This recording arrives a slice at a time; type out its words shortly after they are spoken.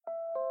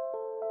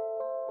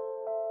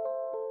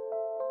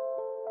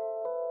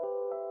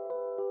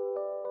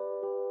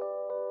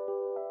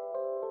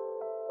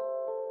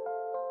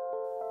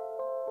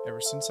Ever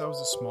since I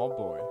was a small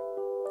boy,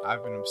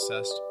 I've been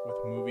obsessed with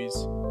movies,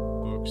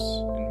 books,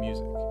 and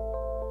music.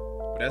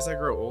 But as I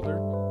grow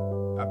older,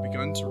 I've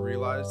begun to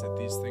realize that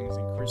these things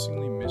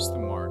increasingly miss the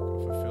mark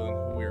of fulfilling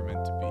who we are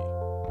meant to be.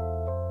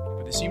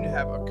 But they seem to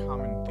have a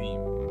common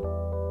theme.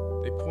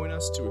 They point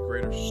us to a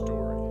greater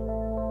story,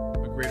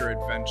 a greater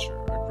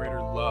adventure, a greater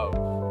love,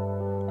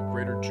 a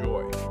greater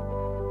joy.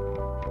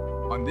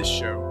 On this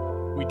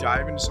show, we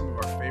dive into some of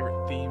our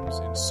favorite themes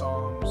in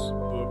songs,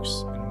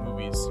 books, and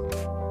movies,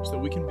 so that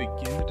we can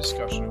begin the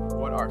discussion of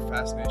what our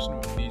fascination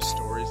with these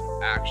stories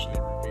actually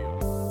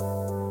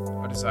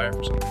reveal. A desire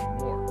for something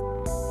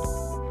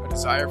more, a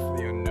desire for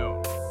the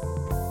unknown,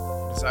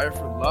 a desire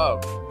for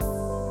love,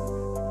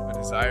 a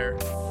desire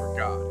for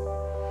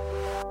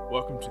God.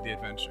 Welcome to the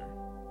adventure.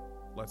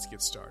 Let's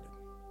get started.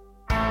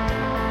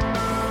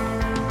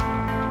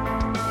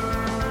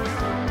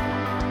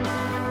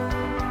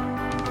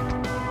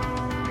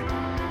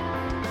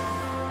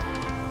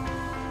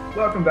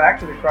 Welcome back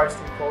to the Christ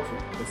in Culture.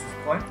 This is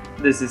Clint.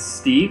 This is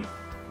Steve.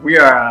 We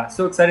are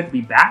so excited to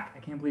be back. I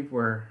can't believe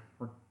we're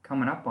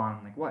coming up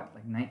on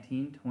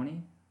 19,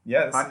 20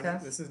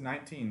 podcasts? This is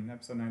 19,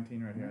 episode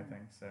 19 right here, I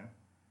think. So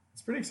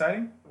it's pretty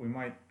exciting. We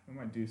might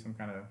do some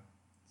kind of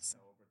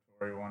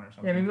celebratory one or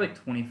something. Yeah, maybe like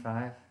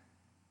 25.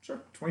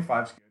 Sure,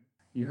 25 is good.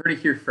 You heard it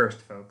here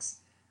first, folks.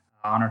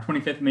 On our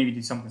 25th, maybe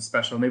do something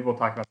special. Maybe we'll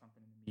talk about something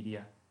in the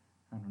media.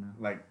 I don't know.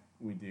 Like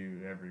we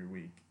do every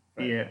week.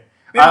 But yeah.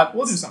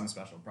 We'll do something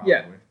special, probably.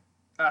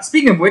 Yeah.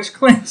 Speaking of which,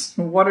 Clint,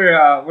 what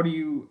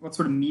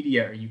sort of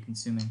media are you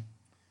consuming?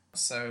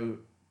 So,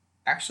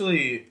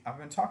 actually, I've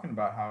been talking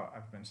about how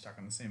I've been stuck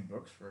on the same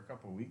books for a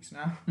couple of weeks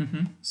now.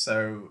 Mm-hmm.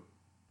 So,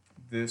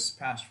 this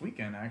past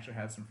weekend, I actually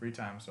had some free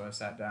time, so I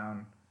sat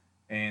down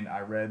and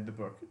I read the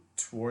book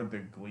Toward the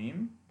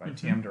Gleam by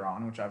T.M.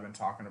 Duran, which I've been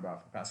talking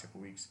about for the past couple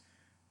of weeks.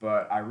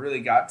 But I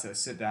really got to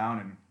sit down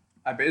and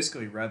I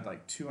basically read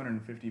like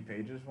 250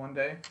 pages one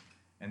day,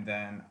 and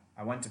then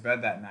I went to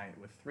bed that night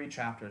with 3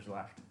 chapters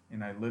left,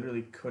 and I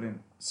literally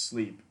couldn't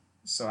sleep,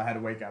 so I had to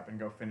wake up and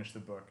go finish the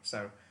book.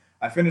 So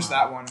I finished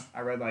that one. I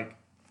read like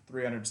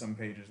 300 some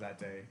pages that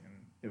day, and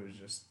it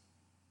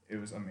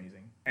was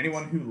amazing.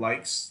 Anyone who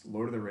likes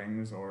Lord of the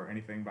Rings or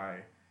anything by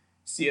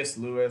C.S.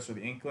 Lewis or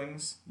the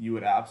Inklings, you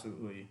would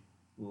absolutely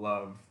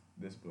love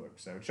this book.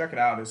 So check it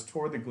out. It's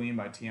Toward the Gleam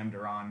by T.M.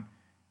 Duran.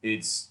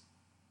 It's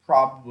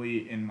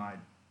probably in my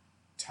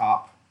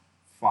top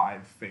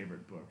 5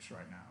 favorite books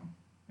right now.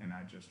 And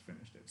I just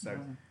finished it. So,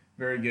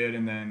 very good.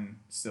 And then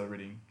still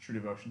reading True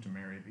Devotion to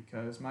Mary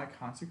because my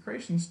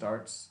consecration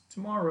starts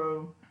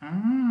tomorrow.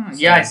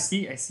 Yeah, I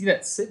see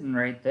that sitting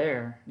right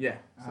there. Yeah.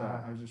 So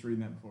I was just reading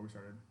that before we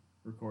started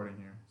recording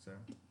here. So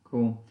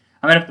cool.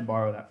 I might have to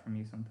borrow that from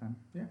you sometime.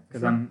 Yeah.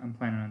 Because I'm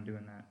planning on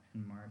doing that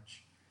in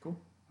March. Cool.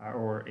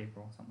 Or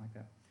April, something like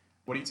that.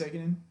 What are you taking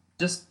in?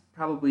 Just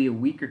probably a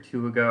week or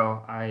two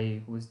ago,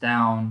 I was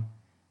down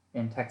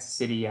in Texas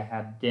City. I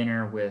had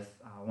dinner with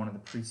one of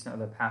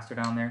the pastor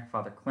down there,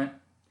 Father Clint.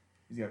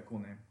 He's got a cool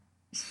name.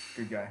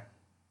 Good guy.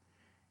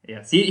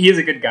 Yes, he is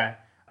a good guy.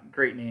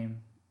 Great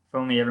name. If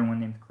only everyone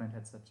named Clint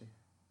had such a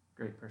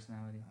great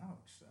personality.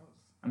 Ouch.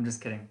 I'm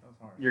just kidding. That was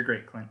hard. You're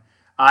great, Clint.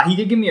 He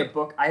did give me a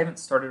book. I haven't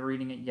started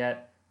reading it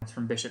yet. It's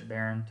from Bishop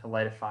Barron, To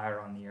Light a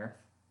Fire on the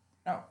Earth.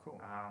 Oh, cool.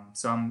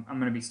 So I'm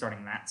going to be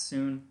starting that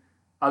soon.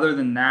 Other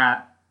than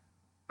that,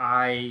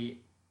 I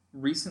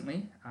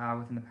recently,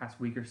 within the past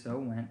week or so,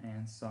 went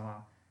and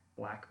saw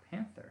Black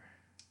Panther.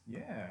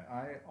 Yeah,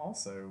 I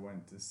also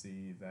went to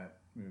see that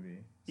movie.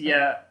 So.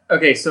 Yeah.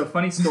 Okay, so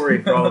funny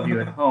story for all of you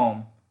at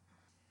home.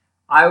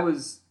 I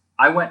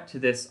went to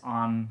this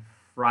on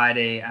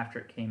Friday after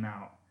it came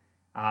out.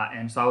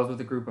 And so I was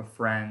with a group of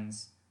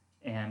friends,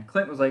 and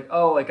Clint was like,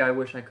 I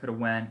wish I could have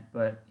went,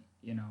 but,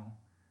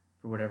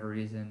 for whatever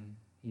reason,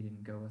 he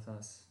didn't go with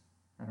us.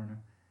 I don't know.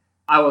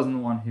 I wasn't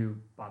the one who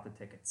bought the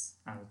tickets.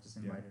 I was just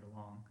invited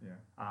along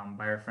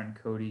by our friend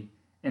Cody.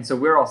 And so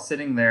we're all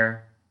sitting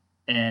there,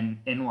 and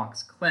in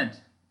walks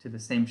Clint to the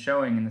same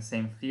showing in the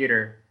same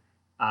theater,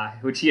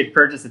 which he had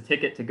purchased a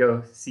ticket to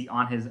go see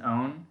on his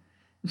own.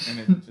 And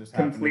it just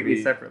happened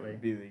completely separately.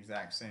 Be the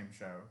exact same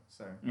show.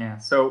 So yeah,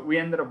 so we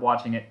ended up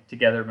watching it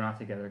together, but not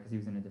together because he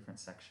was in a different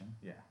section.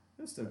 Yeah,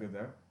 it was still good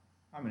though.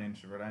 I'm an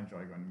introvert. I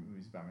enjoy going to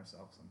movies by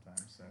myself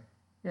sometimes. So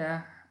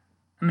yeah,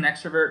 I'm an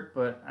extrovert,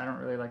 but I don't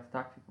really like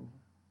to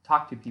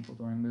talk to people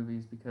during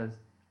movies because,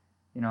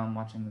 I'm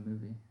watching the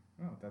movie.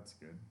 Oh, that's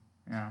good.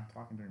 Yeah,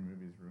 talking during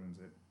movies ruins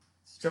it.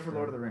 Except for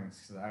Lord of the Rings,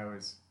 because I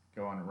always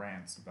go on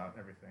rants about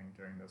everything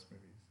during those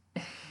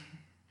movies.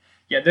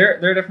 Yeah,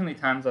 there are definitely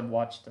times I've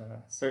watched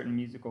certain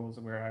musicals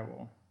where I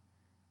will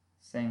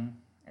sing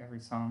every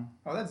song.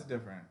 Oh, that's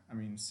different. I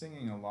mean,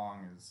 singing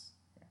along is...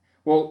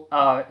 Well,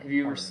 have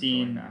you ever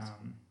seen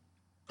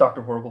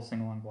Dr. Horrible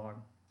Sing-Along Blog?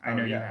 I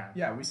know you have.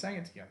 Yeah, we sang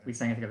it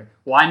together.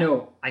 Well, I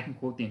know I can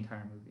quote the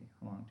entire movie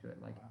along to it,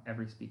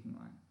 every speaking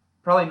line.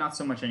 Probably not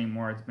so much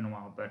anymore, it's been a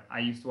while, but I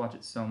used to watch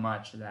it so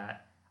much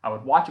that I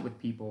would watch it with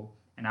people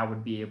and I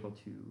would be able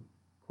to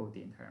quote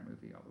the entire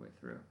movie all the way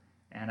through.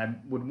 And I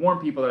would warn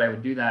people that I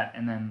would do that,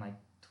 and then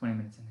 20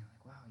 minutes in, they're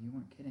like, wow, you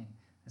weren't kidding.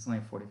 It's only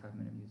a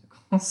 45-minute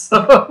musical,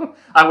 so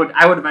I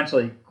would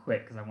eventually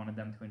quit because I wanted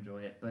them to enjoy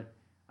it, but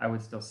I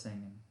would still sing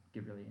and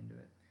get really into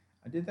it.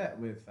 I did that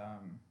with.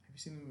 Have you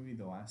seen the movie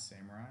The Last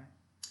Samurai?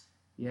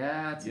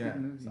 Yeah, it's a good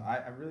movie. So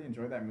I really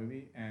enjoyed that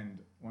movie, and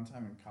one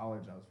time in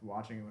college I was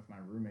watching it with my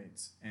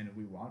roommates, and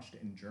we watched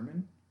it in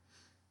German.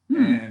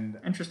 And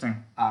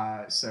interesting.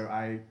 So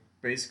I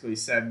basically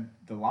said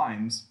the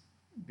lines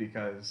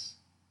because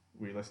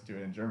we listened to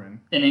it in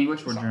German. In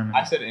English or German?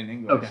 I said it in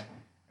English. Okay.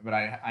 But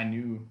I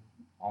knew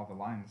all the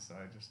lines, so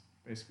I just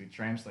basically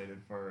translated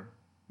for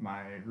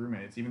my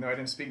roommates. Even though I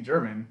didn't speak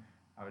German,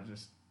 I was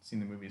just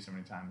seen the movie so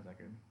many times I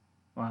could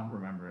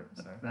remember it.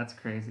 So that's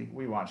crazy.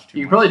 We watched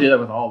You could probably do that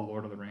with all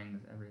Lord of the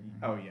Rings, everything.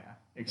 Oh yeah,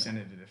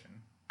 extended edition.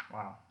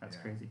 Wow, that's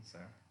crazy. So.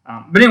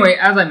 But anyway,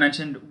 as I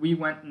mentioned, we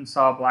went and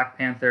saw Black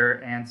Panther,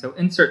 and so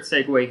insert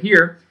segue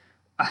here.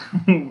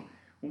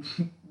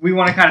 We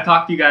want to kind of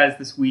talk to you guys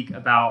this week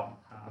about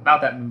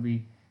that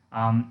movie.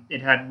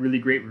 It had really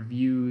great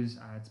reviews.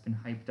 It's been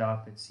hyped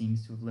up. It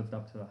seems to have lived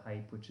up to the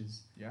hype, which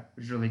is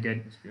really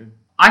good. It's good.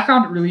 I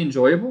found it really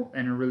enjoyable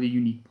and a really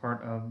unique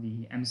part of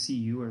the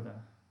MCU or the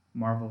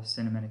Marvel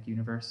Cinematic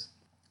Universe.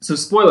 So,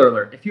 spoiler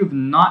alert: if you have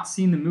not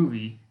seen the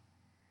movie,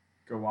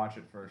 go watch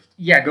it first.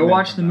 Yeah, go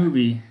watch the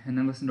movie and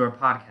then listen to our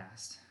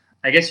podcast.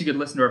 I guess you could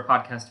listen to our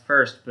podcast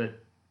first, but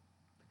it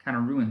kind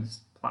of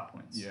ruins plot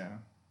points. Yeah.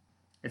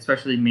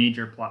 Especially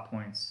major plot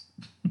points.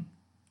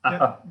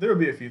 There will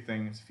be a few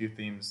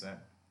themes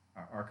that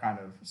are kind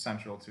of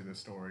central to the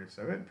story,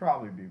 so it'd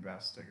probably be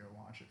best to go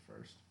watch it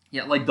first.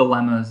 Yeah, like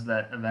dilemmas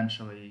that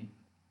eventually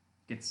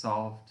get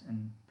solved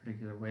in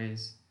particular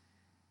ways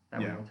that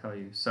we will tell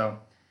you. So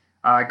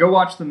go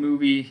watch the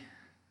movie.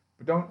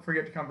 But don't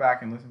forget to come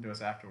back and listen to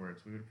us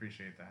afterwards. We would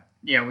appreciate that.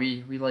 Yeah,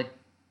 we like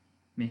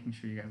making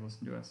sure you guys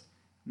listen to us.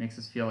 It makes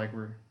us feel like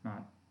we're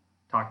not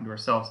talking to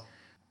ourselves.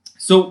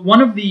 So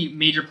one of the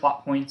major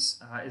plot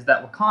points is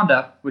that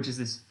Wakanda, which is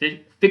this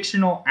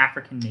fictional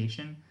African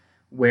nation,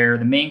 where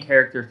the main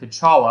character,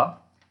 T'Challa,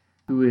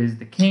 who is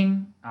the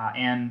king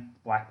and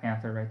Black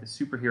Panther, right, the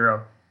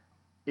superhero,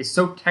 is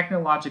so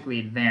technologically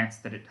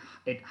advanced that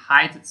it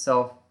hides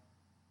itself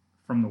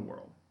from the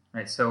world,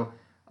 right? So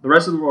the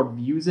rest of the world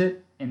views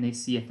it, and they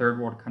see a third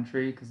world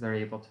country because they're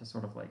able to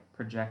sort of like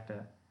project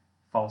a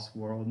false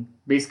world.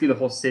 Basically, the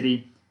whole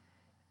city,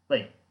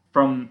 like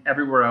from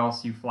everywhere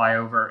else you fly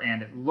over,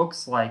 and it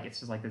looks like it's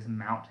just like this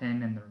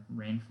mountain in the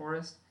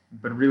rainforest.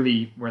 But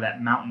really, where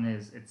that mountain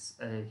is, it's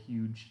a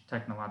huge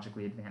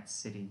technologically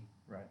advanced city.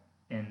 Right.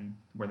 In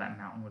where that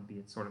mountain would be,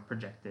 it's sort of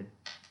projected.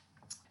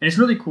 And it's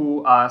really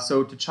cool.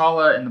 So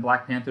T'Challa and the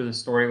Black Panther, the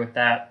story with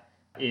that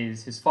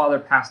is his father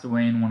passed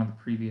away in one of the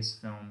previous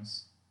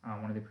films,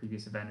 one of the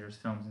previous Avengers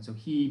films. And so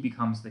he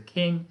becomes the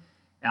king.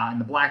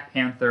 And the Black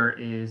Panther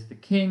is the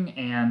king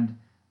and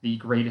the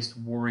greatest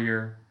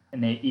warrior.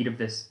 And they eat of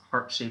this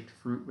heart-shaped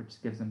fruit,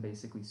 which gives them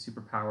basically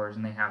superpowers.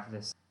 And they have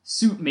this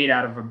suit made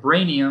out of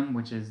vibranium,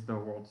 which is the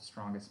world's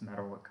strongest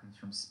metal. It comes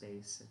from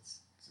space.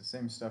 It's the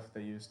same stuff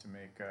they used to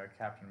make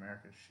Captain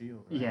America's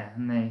shield. Right? Yeah,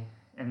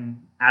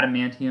 and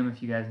adamantium,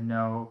 if you guys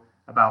know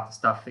about the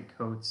stuff that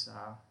coats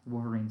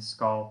Wolverine's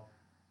skull,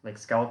 like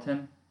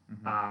skeleton.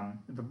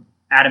 The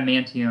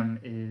adamantium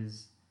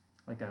is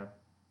like a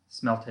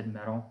smelted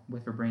metal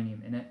with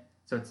vibranium in it.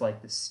 So it's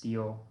like the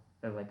steel,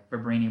 that like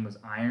vibranium was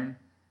iron,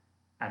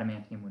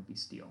 adamantium would be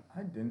steel.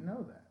 I didn't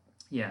know that.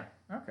 Yeah.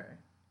 Okay.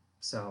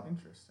 So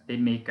interesting. They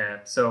make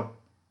so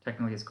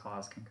technically his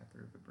claws can cut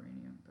through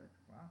vibranium, but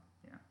wow.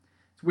 Yeah.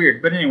 It's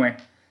weird. But anyway,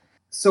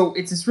 so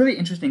it's this really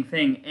interesting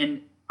thing,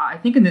 and I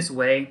think in this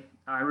way,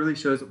 it really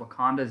shows that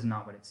Wakanda is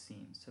not what it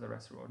seems to the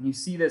rest of the world. And you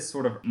see this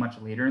sort of much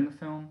later in the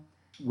film,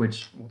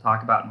 which we'll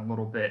talk about in a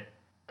little bit.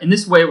 In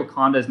this way,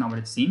 Wakanda is not what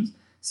it seems.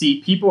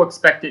 See, people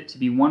expect it to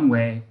be one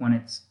way when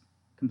it's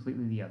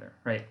completely the other,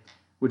 right?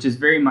 Which is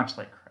very much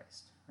like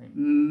Christ. Right?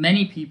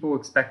 Many people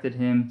expected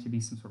him to be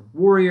some sort of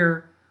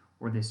warrior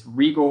or this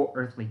regal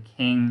earthly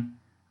king,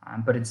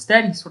 but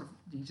instead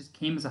he just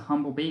came as a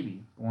humble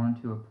baby, born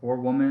to a poor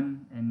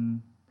woman,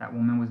 and that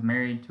woman was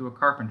married to a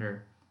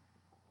carpenter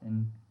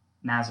in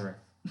Nazareth.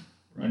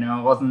 Right. You know,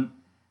 it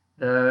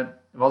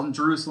wasn't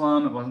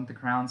Jerusalem, it wasn't the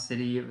crown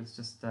city, it was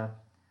just a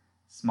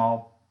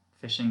small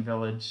fishing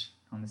village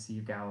on the Sea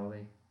of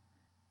Galilee.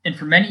 And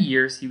for many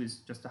years, he was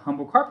just a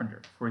humble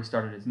carpenter before he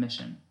started his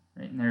mission.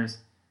 Right? And there's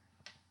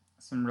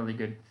some really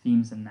good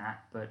themes in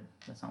that, but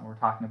that's not what we're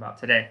talking about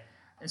today.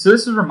 And so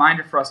this is a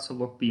reminder for us to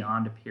look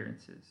beyond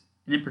appearances,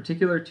 and in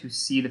particular to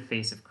see the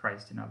face of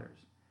Christ in others.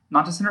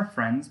 Not just in our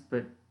friends,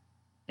 but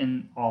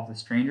in all of the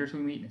strangers we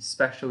meet, and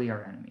especially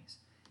our enemies,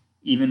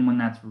 even when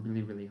that's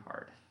really, really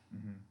hard.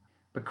 Mm-hmm.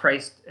 But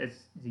Christ, as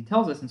he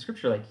tells us in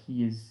Scripture, like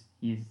he is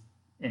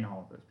in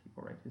all of those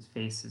people, right? His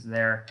face is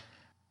there.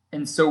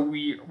 And so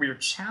we are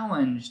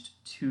challenged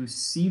to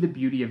see the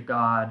beauty of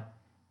God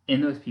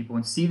in those people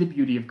and see the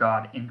beauty of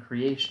God in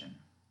creation,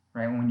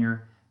 right? When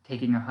you're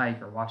taking a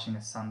hike or watching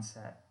a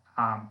sunset,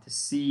 to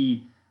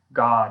see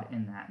God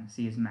in that and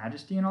see his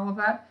majesty and all of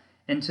that,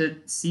 and to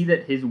see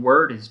that his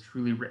word is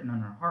truly written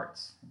on our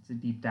hearts. It's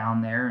deep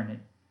down there, and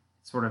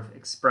sort of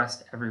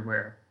expressed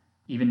everywhere,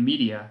 even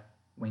media,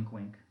 wink,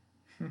 wink.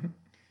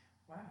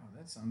 Wow,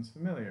 that sounds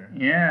familiar.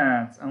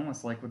 Yeah, it's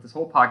almost like what this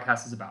whole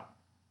podcast is about.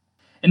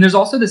 And there's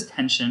also this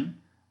tension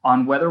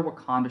on whether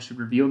Wakanda should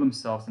reveal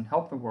themselves and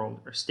help the world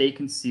or stay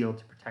concealed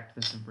to protect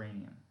the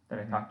vibranium that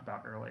I talked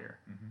about earlier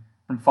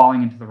from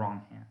falling into the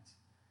wrong hands.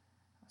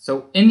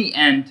 So in the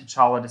end,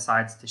 T'Challa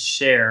decides to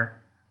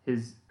share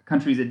his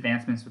country's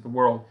advancements with the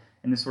world,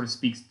 and this sort of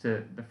speaks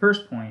to the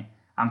first point,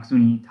 because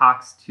when he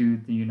talks to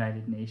the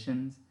United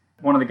Nations,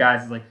 one of the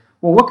guys is like,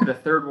 well, what could a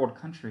third world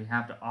country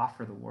have to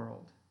offer the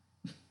world?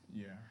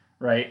 Yeah.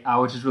 Right?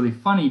 Which is really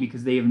funny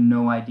because they have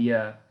no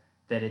idea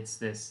that it's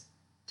this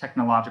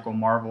technological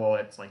marvel.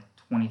 It's like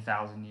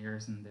 20,000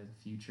 years into the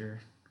future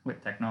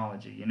with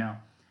technology, you know?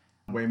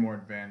 Way more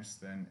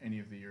advanced than any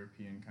of the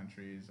European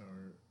countries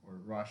or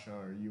Russia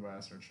or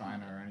US or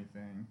China or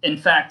anything. In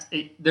fact,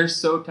 they're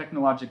so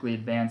technologically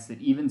advanced that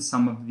even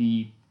some of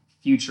the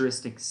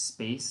futuristic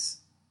space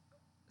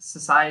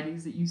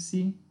societies that you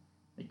see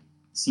like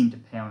seem to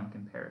pale in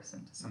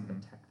comparison to some of the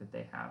tech that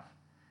they have.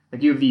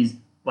 Like you have these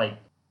like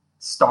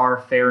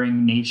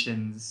star-faring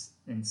nations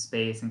in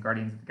space and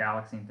Guardians of the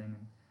Galaxy and thing,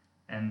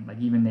 and like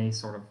even they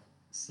sort of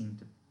seem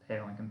to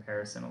pale in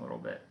comparison a little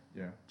bit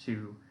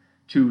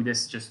to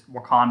this just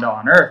Wakanda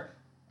on Earth,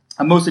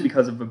 mostly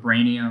because of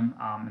vibranium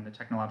and the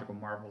technological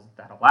marvels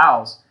that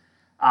allows.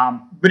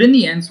 But in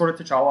the end, sort of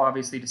T'Challa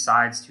obviously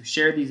decides to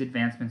share these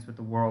advancements with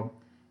the world.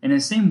 And in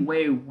the same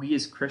way, we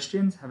as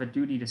Christians have a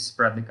duty to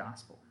spread the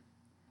gospel,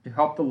 to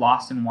help the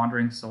lost and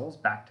wandering souls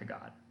back to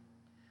God.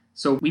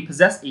 So we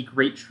possess a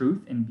great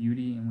truth and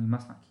beauty, and we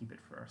must not keep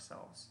it for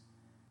ourselves.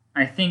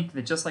 I think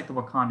that just like the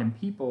Wakandan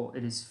people,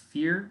 it is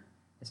fear,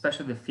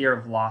 especially the fear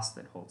of loss,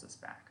 that holds us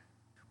back.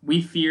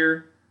 We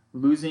fear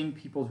losing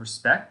people's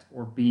respect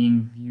or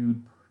being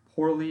viewed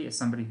poorly as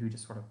somebody who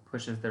just sort of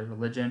pushes their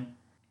religion.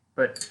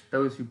 But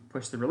those who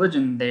push the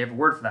religion, they have a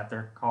word for that.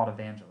 They're called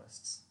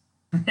evangelists.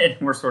 And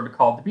we're sort of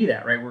called to be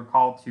that, right? We're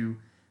called to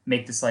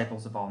make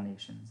disciples of all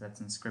nations.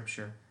 That's in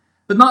Scripture.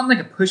 But not in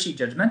like a pushy,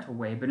 judgmental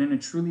way, but in a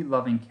truly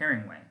loving,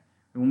 caring way.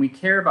 When we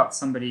care about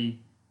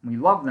somebody, when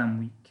we love them,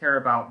 we care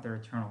about their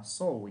eternal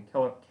soul. We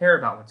care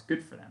about what's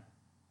good for them.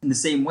 In the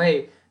same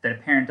way that a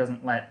parent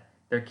doesn't let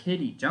their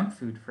kid eat junk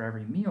food for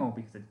every meal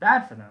because it's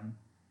bad for them,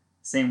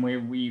 same way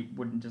we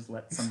wouldn't just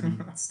let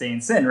somebody stay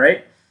in sin,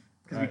 right?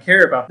 Because we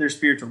care about their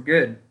spiritual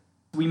good.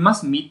 We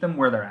must meet them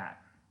where they're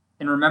at.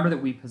 And remember that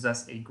we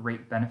possess a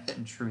great benefit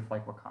and truth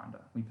like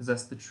Wakanda. We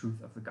possess the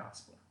truth of the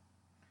gospel.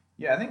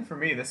 Yeah, I think for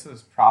me, this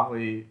was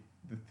probably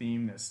the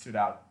theme that stood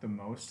out the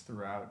most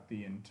throughout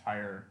the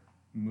entire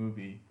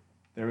movie.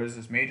 There was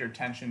this major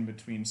tension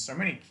between so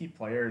many key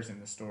players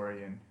in the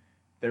story, and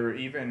there were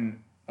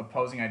even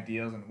opposing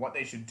ideas on what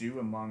they should do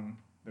among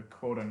the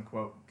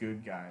quote-unquote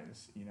good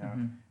guys. You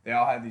know, They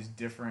all had these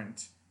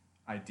different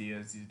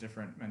ideas, these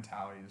different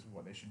mentalities of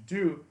what they should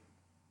do.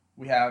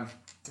 We have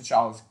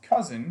T'Challa's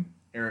cousin,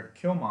 Eric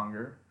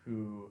Killmonger,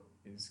 who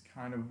is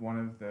kind of one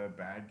of the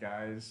bad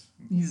guys.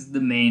 He's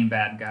the main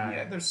bad guy.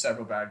 Yeah, there's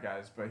several bad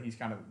guys, but he's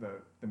kind of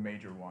the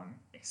major one.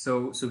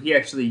 So he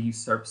actually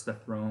usurps the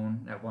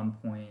throne at one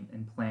point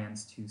and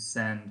plans to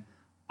send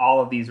all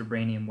of these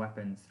vibranium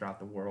weapons throughout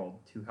the world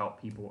to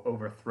help people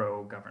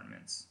overthrow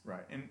governments.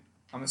 Right, and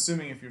I'm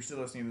assuming if you're still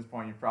listening at this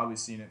point, you've probably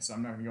seen it, so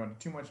I'm not going to go into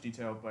too much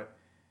detail, but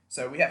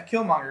so we have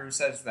Killmonger, who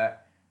says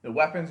that the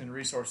weapons and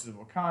resources of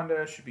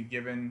Wakanda should be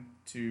given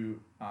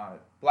to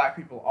black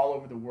people all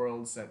over the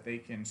world so that they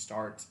can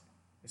start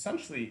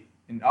essentially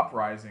an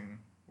uprising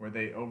where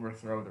they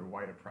overthrow their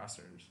white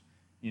oppressors.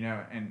 You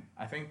know, and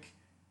I think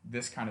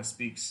this kind of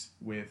speaks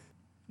with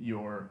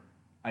your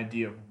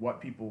idea of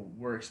what people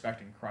were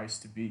expecting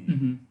Christ to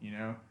be, you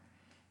know?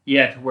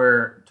 Yeah, to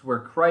where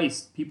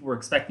Christ, people were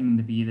expecting him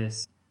to be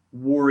this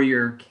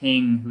warrior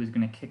king who was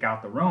going to kick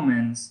out the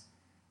Romans,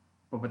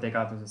 but what they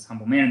got was this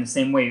humble man. In the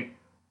same way,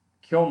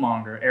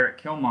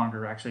 Eric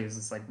Killmonger actually is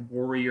this like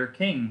warrior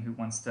king who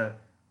wants to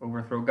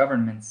overthrow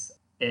governments,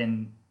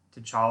 and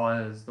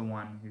T'Challa is the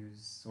one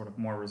who's sort of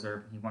more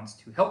reserved. He wants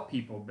to help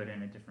people, but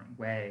in a different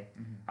way.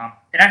 And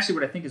actually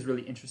what I think is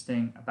really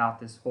interesting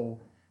about this whole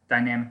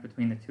dynamic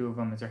between the two of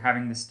them is they're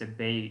having this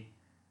debate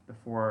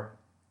before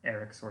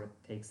Eric sort of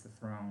takes the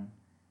throne.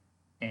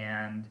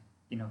 And,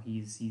 you know,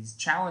 he's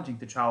challenging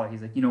T'Challa.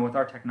 He's like, you know, with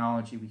our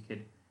technology, we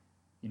could,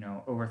 you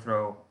know,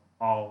 overthrow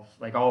all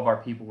of our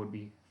people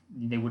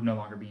they would no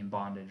longer be in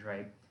bondage,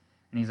 right?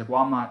 And he's like,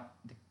 well, I'm not,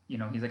 you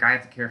know, he's like, I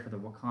have to care for the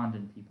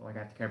Wakandan people. Like, I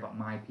have to care about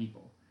my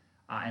people.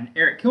 And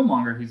Eric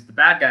Killmonger, who's the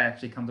bad guy,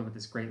 actually comes up with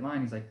this great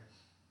line. He's like,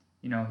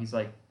 you know, he's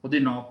like, well,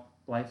 didn't all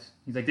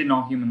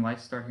human life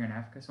start here in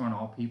Africa? So aren't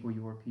all people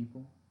your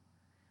people?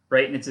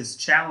 Right? And it's this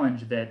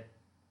challenge that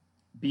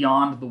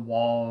beyond the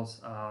walls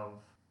of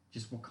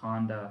just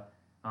Wakanda,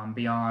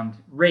 beyond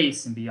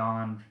race and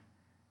beyond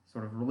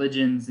sort of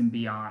religions and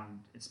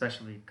beyond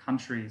especially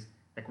countries,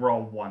 like we're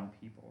all one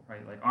people,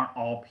 right? Like aren't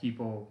all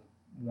people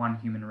one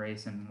human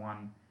race and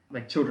one,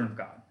 like children of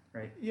God,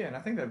 right? Yeah, and I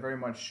think that very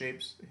much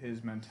shapes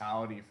his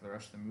mentality for the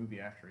rest of the movie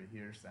after he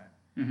hears that.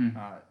 Mm-hmm.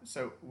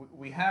 So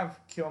we have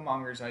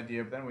Killmonger's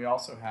idea, but then we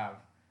also have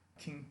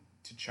King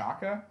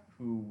T'Chaka,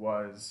 who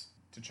was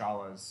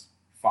T'Challa's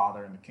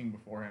father and the king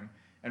before him,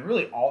 and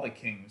really all the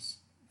kings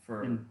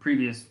for In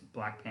previous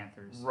Black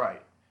Panthers.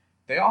 right.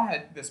 They all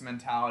had this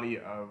mentality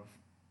of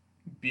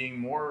being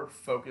more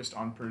focused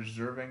on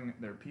preserving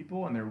their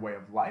people and their way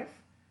of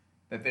life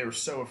that they were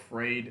so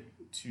afraid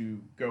to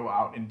go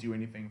out and do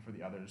anything for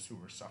the others who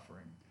were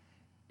suffering.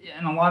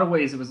 In a lot of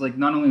ways, it was like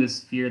not only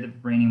this fear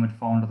that vibranium would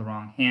fall into the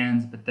wrong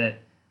hands, but that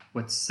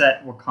what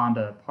set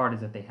Wakanda apart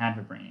is that they had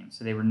vibranium.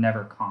 So they were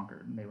never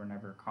conquered. They were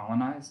never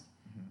colonized.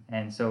 Mm-hmm.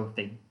 And so if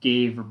they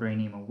gave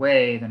vibranium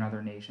away, then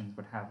other nations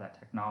would have that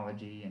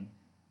technology and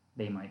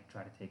they might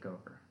try to take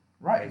over.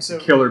 Right. Like so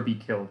kill or be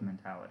killed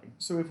mentality.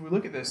 So if we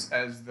look at this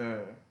as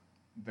the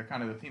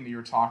kind of the theme that you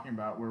were talking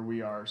about, where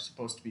we are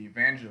supposed to be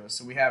evangelists,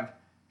 so we have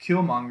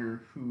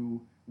Killmonger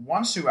who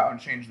wants to go out and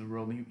change the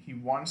world. He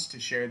wants to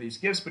share these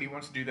gifts, but he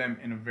wants to do them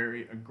in a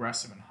very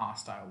aggressive and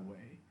hostile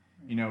way.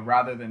 You know,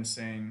 rather than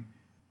saying,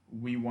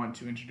 we want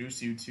to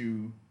introduce you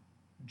to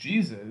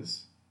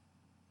Jesus,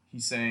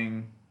 he's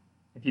saying,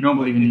 if you don't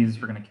believe in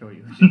Jesus, we're going to kill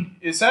you.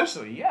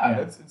 Essentially, yeah.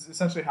 That's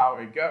essentially how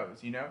it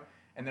goes, you know?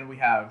 And then we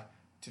have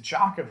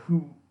T'Chaka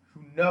who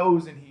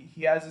knows, and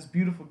he has this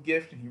beautiful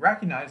gift, and he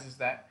recognizes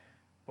that,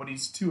 but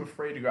he's too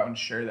afraid to go out and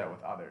share that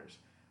with others.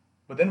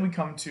 But then we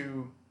come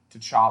to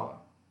T'Challa.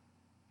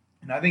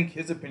 And I think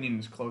his opinion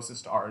is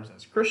closest to ours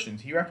as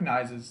Christians. He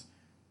recognizes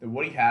that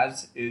what he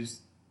has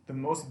is the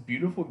most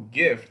beautiful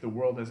gift the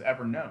world has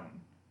ever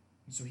known.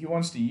 And so he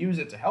wants to use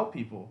it to help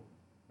people,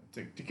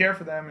 to care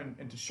for them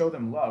and to show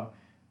them love.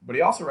 But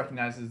he also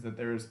recognizes that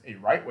there is a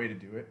right way to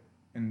do it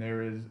and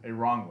there is a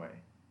wrong way.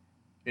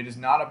 It is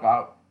not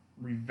about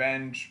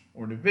revenge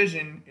or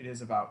division. It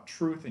is about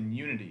truth and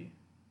unity.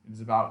 It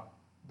is about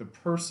the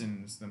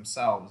persons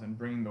themselves and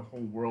bringing the whole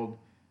world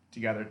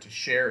together to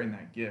share in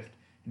that gift.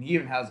 And he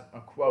even has a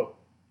quote,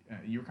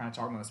 you were kind of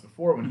talking about this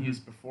before, when he's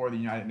before the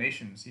United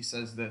Nations. He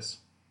says this,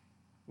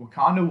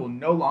 Wakanda will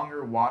no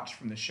longer watch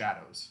from the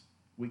shadows.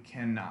 We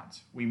cannot.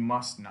 We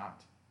must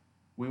not.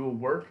 We will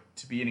work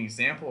to be an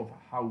example of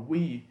how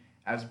we,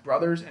 as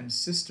brothers and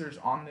sisters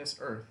on this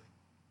earth,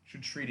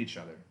 should treat each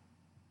other.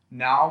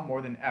 Now,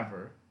 more than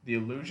ever, the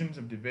illusions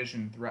of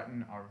division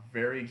threaten our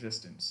very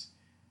existence.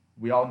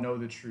 We all know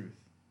the truth.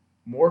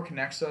 More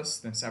connects us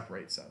than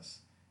separates us.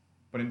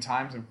 But in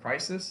times of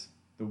crisis,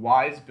 the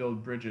wise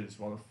build bridges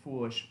while the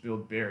foolish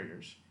build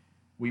barriers.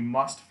 We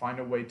must find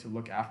a way to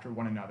look after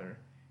one another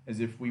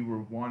as if we were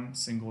one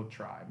single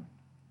tribe.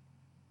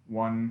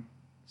 One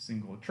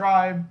single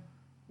tribe,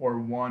 or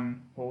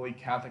one holy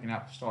Catholic and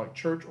Apostolic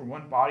Church, or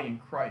one body in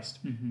Christ.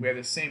 Mm-hmm. We have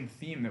the same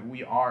theme that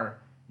we are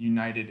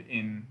united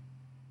in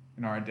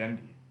our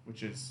identity,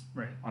 which is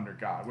under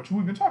God, which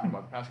we've been talking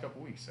about the past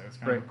couple of weeks. So it's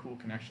kind of a cool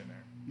connection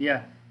there.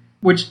 Yeah,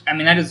 which I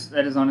mean that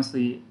is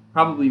honestly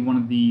probably one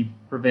of the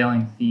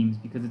prevailing themes,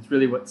 because it's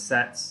really what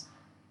sets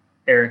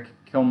Eric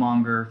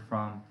Killmonger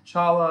from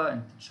T'Challa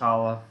and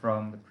T'Challa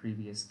from the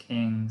previous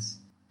kings.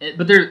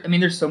 But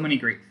there's so many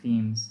great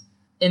themes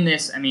in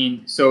this. I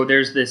mean, so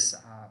there's this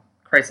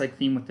Christ-like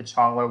theme with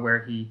T'Challa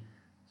where he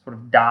sort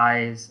of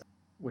dies,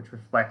 which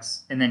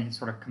reflects, and then he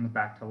sort of comes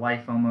back to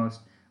life almost,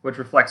 which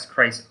reflects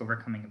Christ's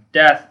overcoming of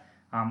death.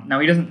 Now,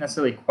 he doesn't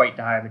necessarily quite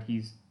die, but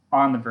he's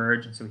on the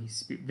verge, and so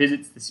he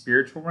visits the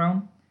spiritual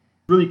realm.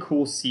 Really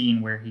cool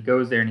scene where he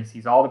goes there and he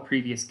sees all the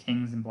previous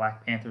kings and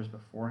Black Panthers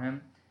before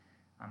him.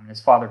 And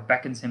his father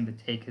beckons him to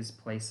take his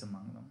place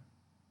among them,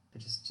 to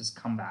just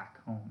come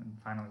back home and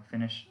finally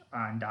finish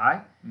and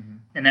die. Mm-hmm.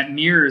 And that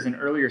mirrors an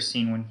earlier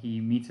scene when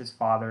he meets his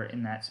father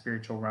in that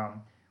spiritual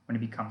realm when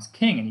he becomes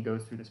king, and he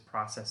goes through this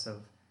process of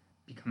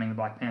becoming the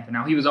Black Panther.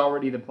 Now, he was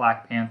already the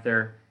Black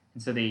Panther,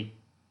 and so they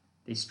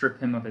strip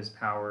him of his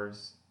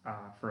powers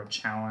for a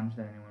challenge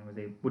that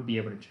anyone would be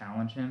able to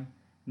challenge him.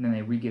 And then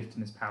they regift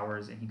him his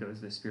powers, and he goes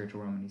to the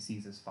spiritual realm and he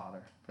sees his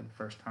father for the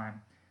first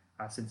time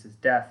since his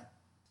death.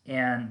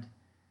 And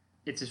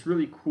it's this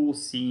really cool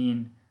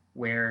scene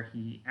where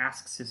he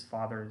asks his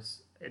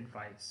father's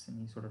advice, and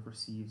he sort of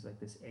receives like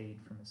this aid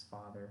from his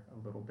father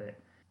a little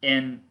bit.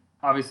 And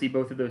obviously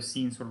both of those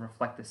scenes sort of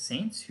reflect the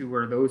saints, who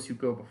are those who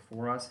go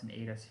before us and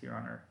aid us here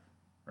on earth,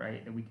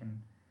 right? That we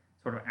can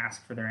sort of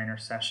ask for their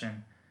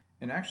intercession.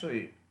 And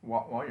actually,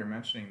 while you're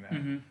mentioning that,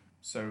 mm-hmm.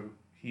 So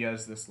he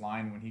has this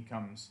line when he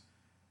comes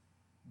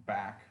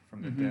back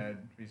from the mm-hmm.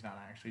 dead. He's not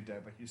actually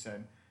dead, like you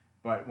said.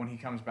 But when he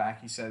comes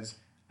back, he says,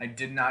 I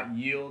did not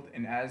yield,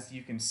 and as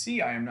you can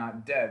see, I am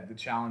not dead. The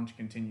challenge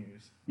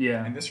continues.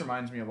 Yeah. And this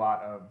reminds me a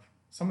lot of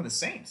some of the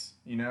saints.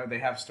 You know, they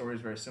have stories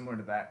very similar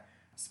to that.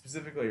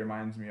 Specifically, it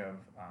reminds me of,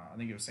 I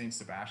think it was Saint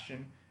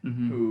Sebastian,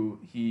 mm-hmm. who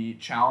he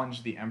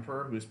challenged the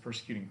emperor who was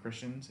persecuting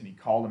Christians, and he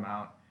called him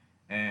out,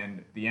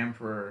 and the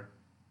emperor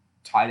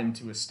tied him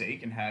to a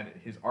stake and had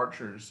his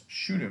archers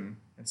shoot him,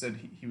 and said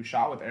he was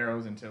shot with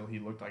arrows until he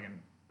looked like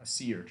a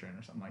sea urchin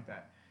or something like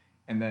that.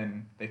 And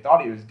then they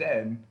thought he was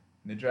dead, and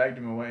they dragged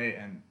him away,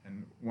 and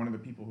one of the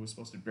people who was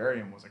supposed to bury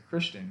him was a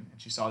Christian,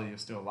 and she saw that he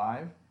was still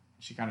alive.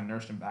 She kind of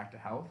nursed him back to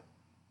health.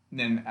 And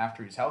then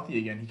after he's healthy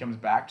again, he comes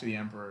back to the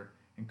emperor,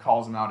 and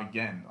calls him out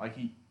again. Like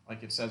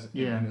it says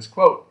Yeah. in this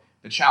quote,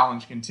 the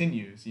challenge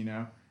continues, you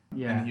know?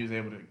 Yeah. And he was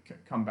able to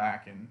come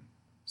back and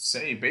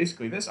say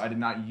basically this: I did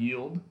not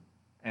yield,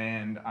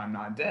 and I'm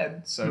not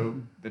dead, so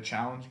the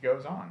challenge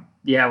goes on.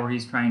 Yeah, where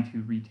he's trying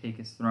to retake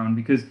his throne,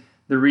 because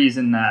the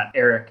reason that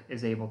Eric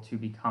is able to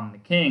become the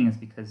king is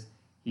because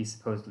he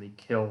supposedly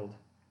killed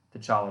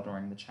T'Challa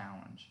during the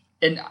challenge.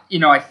 And,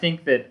 I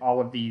think that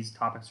all of these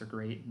topics are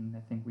great, and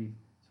I think we've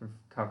sort of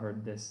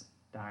covered this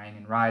dying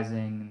and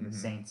rising and the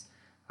saints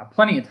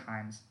plenty of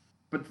times.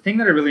 But the thing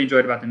that I really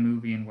enjoyed about the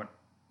movie and what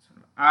sort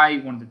of I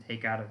wanted to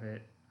take out of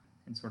it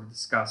and sort of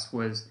discuss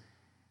was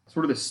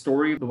sort of the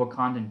story of the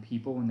Wakandan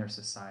people and their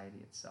society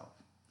itself.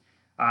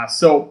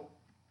 So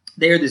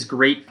they are this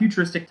great,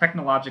 futuristic,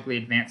 technologically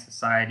advanced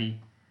society,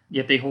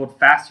 yet they hold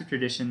fast to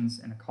traditions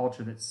and a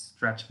culture that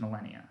stretch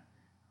millennia.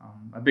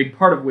 A big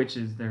part of which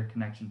is their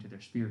connection to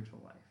their spiritual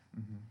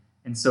life.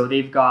 And so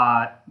they've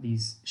got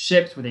these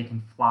ships where they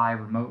can fly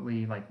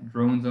remotely, like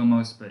drones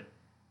almost, but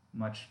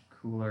much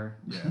cooler.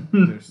 Yeah,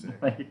 they're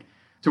sick. Like,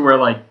 to where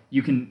like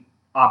you can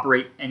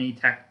operate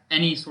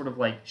any sort of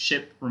like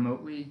ship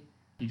remotely.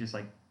 You just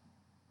like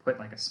put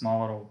like a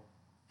small little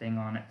thing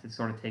on it to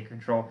sort of take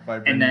control.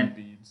 Vibranium and then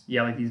beads.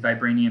 Yeah, like these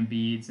vibranium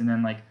beads, and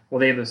then like, well,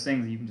 they have those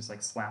things that you can just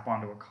like slap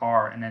onto a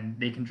car, and then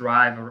they can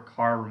drive a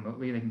car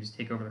remotely. They can just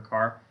take over the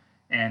car.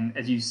 And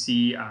as you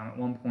see, at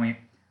one point,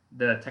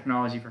 the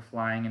technology for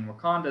flying in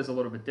Wakanda is a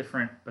little bit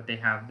different, but they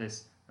have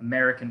this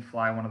American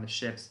fly one of the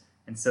ships,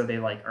 and so they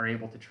like are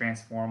able to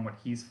transform what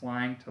he's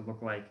flying to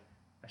look like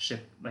a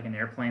ship, like an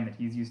airplane that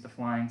he's used to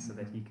flying, so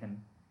that he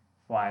can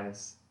fly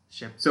this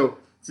ship. So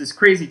it's this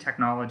crazy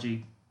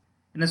technology,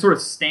 and it sort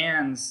of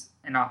stands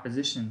in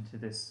opposition to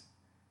this,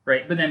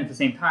 right? But then at the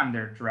same time,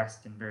 they're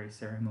dressed in very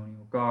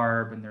ceremonial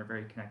garb, and they're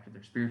very connected to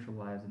their spiritual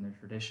lives and their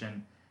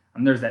tradition.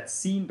 And there's that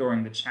scene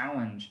during the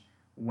challenge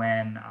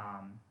when,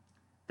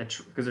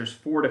 because there's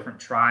 4 different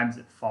tribes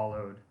that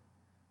followed,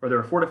 or there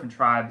were 4 different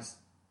tribes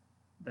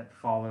that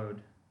followed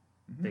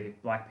the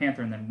Black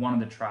Panther, and then one of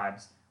the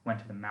tribes went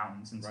to the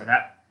mountains. And so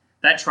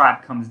that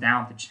tribe comes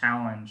down to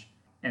challenge,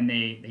 and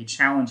they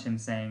challenge him,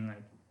 saying,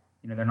 like,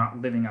 they're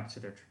not living up to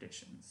their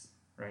traditions,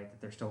 right?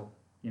 That they're still,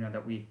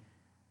 that we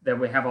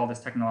have all this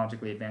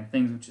technologically advanced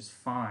things, which is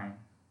fine,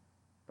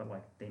 but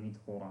like they need to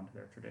hold on to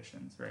their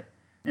traditions, right?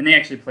 And they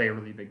actually play a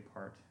really big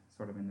part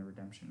sort of in the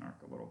redemption arc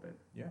a little bit.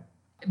 Yeah.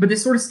 But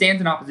this sort of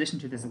stands in opposition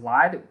to this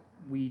lie that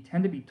we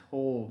tend to be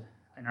told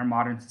in our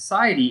modern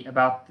society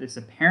about this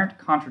apparent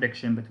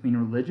contradiction between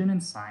religion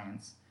and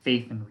science,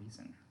 faith and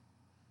reason.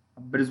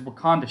 But as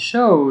Wakanda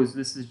shows,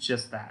 this is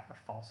just that, a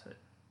falsehood.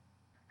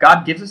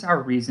 God gives us our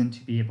reason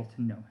to be able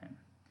to know him.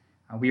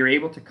 We are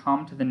able to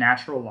come to the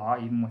natural law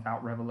even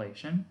without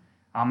revelation.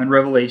 And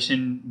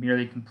revelation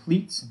merely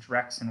completes,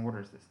 directs, and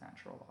orders this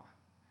natural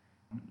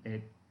law.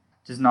 It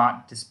does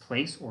not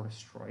displace or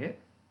destroy it.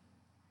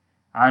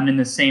 And in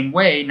the same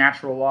way,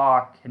 natural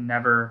law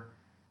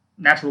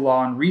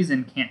and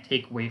reason can't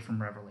take away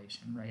from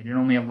revelation, right? It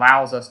only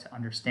allows us to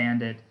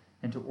understand it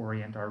and to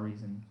orient our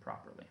reason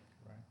properly.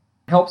 Right.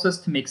 It helps us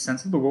to make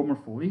sense of the world more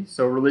fully.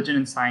 So religion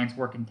and science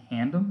work in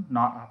tandem,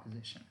 not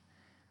opposition.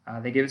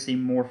 They give us a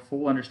more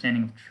full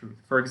understanding of truth.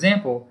 For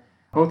example,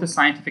 both the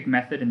scientific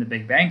method and the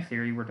Big Bang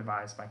Theory were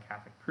devised by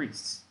Catholic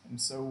priests.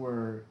 And so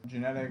were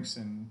genetics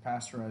and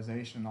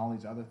pasteurization and all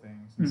these other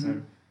things. And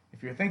so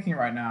if you're thinking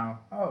right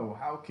now, oh,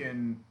 how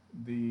can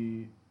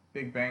the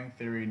Big Bang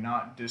Theory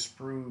not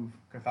disprove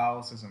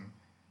Catholicism?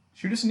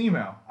 Shoot us an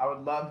email. I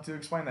would love to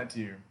explain that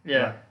to you.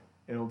 Yeah.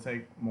 But it'll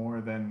take more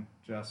than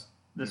just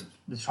This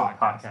short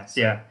podcast.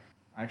 Yeah.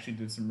 I actually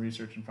did some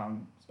research and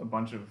found a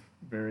bunch of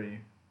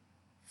very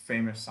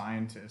famous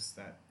scientists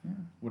that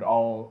would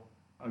all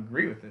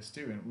agree with this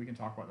too, and we can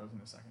talk about those in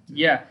a second too.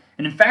 Yeah,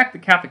 and in fact, the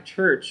Catholic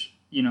Church,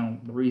 the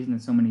reason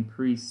that so many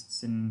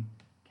priests and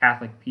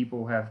Catholic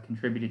people have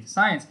contributed to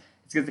science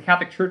is because the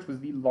Catholic Church was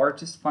the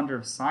largest funder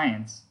of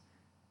science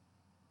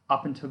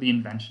up until the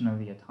invention of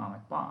the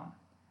atomic bomb,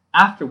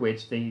 after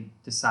which they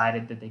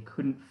decided that they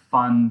couldn't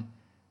fund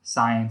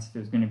science if it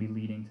was going to be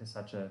leading to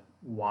such a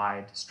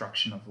wide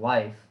destruction of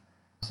life.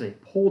 So they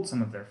pulled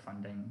some of their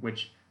funding,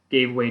 which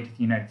gave way to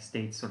the United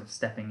States sort of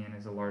stepping in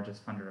as the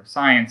largest funder of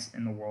science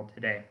in the world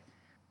today.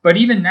 But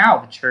even now,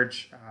 the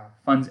church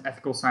funds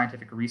ethical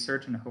scientific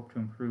research in the hope to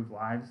improve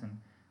lives and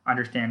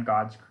understand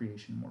God's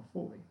creation more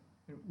fully.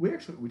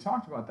 We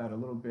talked about that a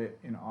little bit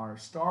in our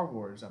Star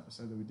Wars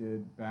episode that we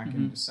did back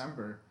in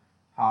December,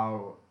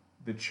 how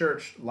the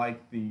church,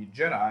 like the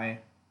Jedi,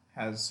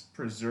 has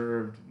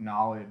preserved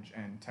knowledge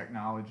and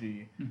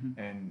technology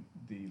and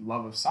the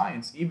love of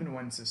science, even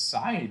when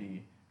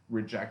society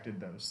rejected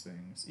those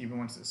things, even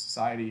when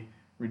society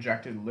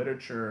rejected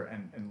literature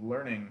and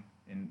learning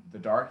in the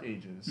Dark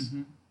Ages.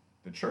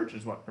 The church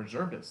is what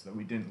preserved it so that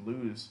we didn't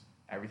lose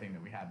everything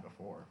that we had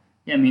before.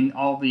 Yeah, I mean,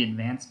 all the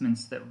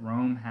advancements that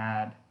Rome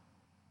had,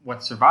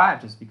 what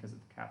survived is because of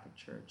the Catholic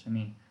Church. I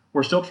mean,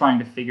 we're still trying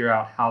to figure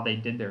out how they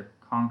did their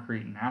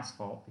concrete and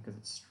asphalt, because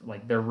it's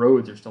like their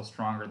roads are still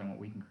stronger than what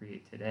we can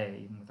create today,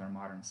 even with our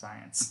modern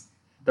science.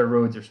 Their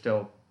roads are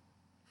still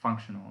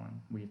functional,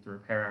 and we have to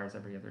repair ours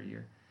every other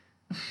year.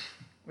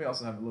 We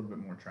also have a little bit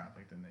more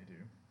traffic than they do.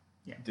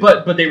 Yeah,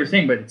 but they were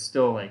saying, but it's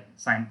still like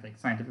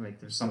scientific. Like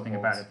there's something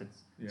about it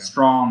that's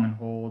strong and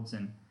holds,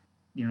 and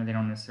they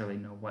don't necessarily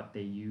know what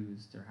they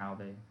used or how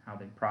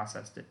they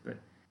processed it. But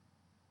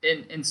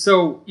and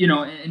so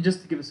and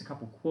just to give us a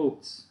couple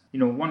quotes,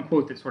 one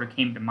quote that sort of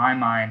came to my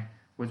mind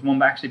was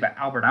one actually by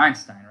Albert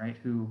Einstein, right?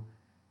 Who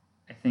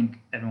I think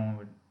everyone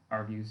would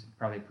argue is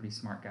probably a pretty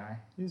smart guy.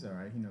 He's all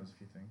right. He knows a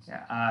few things.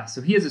 Yeah.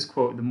 So he has this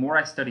quote: "The more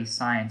I study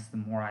science, the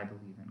more I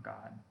believe in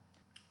God."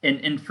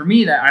 And for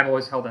me, that I've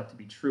always held that to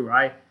be true.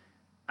 I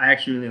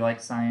actually really like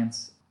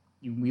science.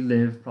 We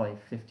live probably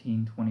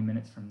 15, 20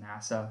 minutes from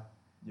NASA.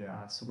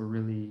 Yeah. So we're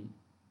really,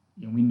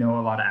 we know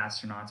a lot of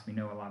astronauts. We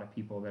know a lot of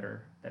people that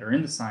are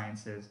in the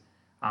sciences,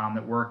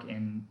 that work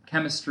in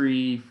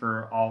chemistry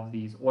for all of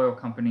these oil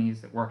companies,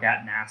 that work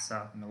at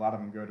NASA. And a lot of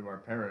them go to our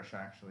parish,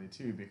 actually,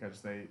 too,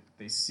 because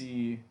they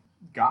see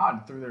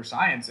God through their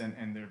science,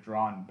 and they're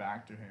drawn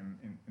back to him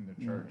in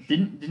the church.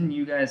 Didn't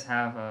you guys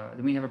have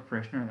did we have a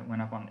parishioner that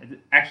went up on,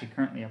 actually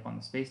currently up on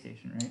the space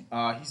station,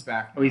 right? He's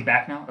back now. Oh, he's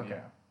back now? Okay.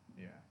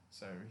 Yeah.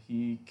 So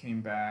he came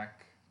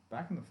back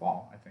in the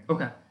fall, I think.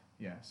 Okay.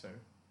 Yeah, so.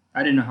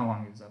 I didn't know how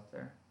long he was up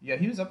there. Yeah,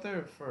 he was up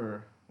there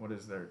for, what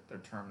is their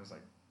term is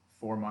like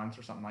 4 months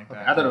or something like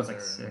that. I thought it was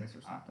like 6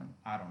 or something.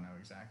 I don't know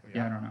exactly.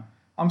 Yeah, I don't know.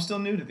 I'm still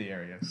new to the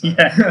area. So.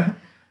 Yeah.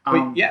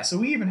 But so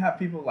we even have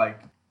people like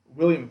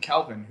William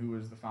Kelvin, who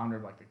was the founder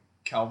of like the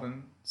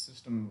Kelvin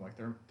system, like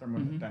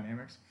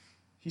thermodynamics.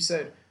 He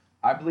said,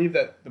 "I believe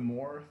that the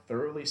more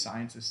thoroughly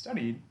science is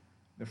studied,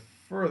 the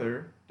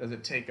further does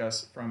it take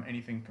us from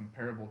anything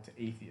comparable to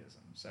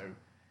atheism." So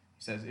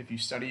he says, if you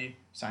study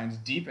science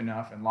deep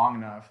enough and long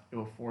enough, it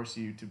will force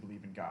you to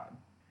believe in God.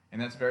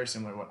 And that's very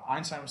similar to what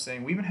Einstein was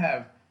saying. We even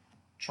have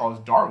Charles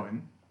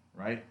Darwin,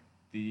 right?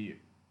 The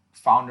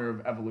founder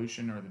of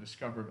evolution, or the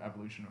discoverer of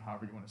evolution, or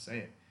however you want to say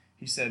it.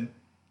 He said,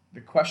 "The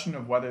question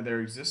of whether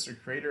there exists a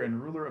creator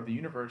and ruler of the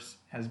universe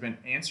has been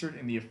answered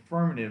in the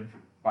affirmative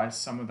by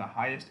some of the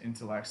highest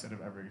intellects that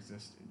have ever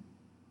existed."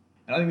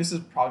 And I think this is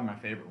probably my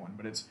favorite one,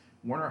 but it's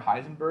Werner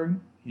Heisenberg.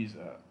 He's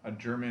a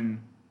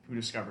German who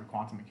discovered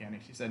quantum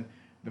mechanics. He said,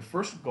 "The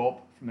first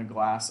gulp from the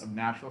glass of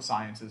natural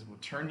sciences will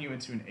turn you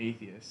into an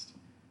atheist,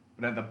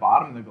 but at the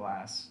bottom of the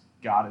glass,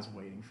 God is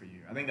waiting for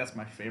you." I think that's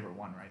my favorite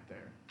one right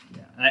there.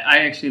 Yeah, I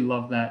actually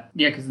love that.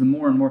 Yeah, because the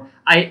more and more...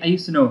 I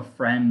used to know a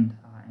friend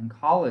in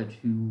college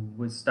who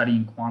was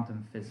studying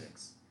quantum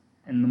physics.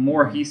 And the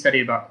more he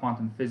studied about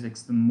quantum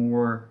physics, the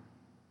more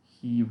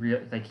he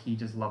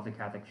just loved the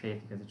Catholic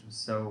faith, because it was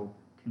so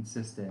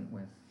consistent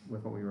with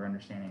what we were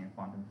understanding in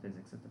quantum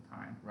physics at the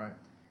time. Right.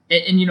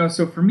 And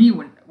so for me,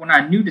 when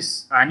a new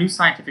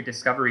scientific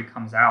discovery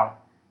comes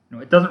out,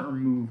 it doesn't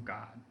remove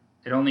God.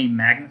 It only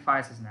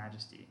magnifies His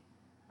majesty,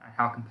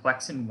 how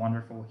complex and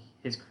wonderful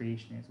His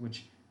creation is,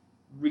 which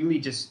really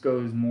just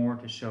goes more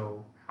to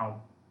show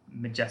how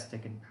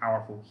majestic and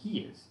powerful He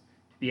is,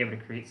 to be able to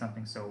create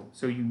something so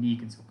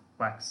unique and so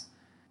complex.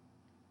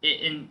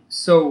 And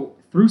so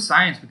through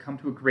science, we come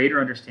to a greater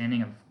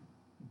understanding of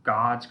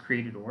God's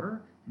created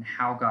order and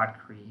how God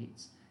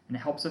creates, and it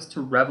helps us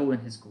to revel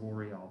in His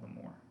glory all the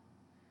more.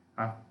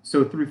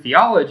 So through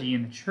theology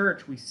in the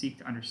church, we seek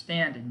to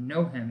understand and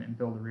know Him and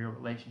build a real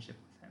relationship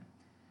with Him.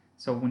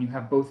 So when you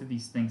have both of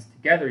these things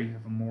together, you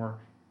have a more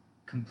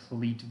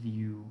complete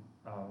view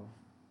of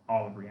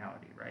all of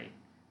reality, right?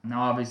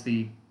 Now,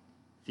 obviously,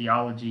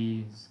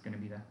 theology is going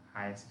to be the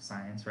highest of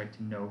science, right?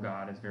 To know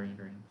God is very,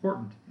 very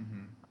important.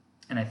 Mm-hmm.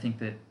 And I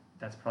think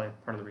that's probably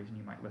part of the reason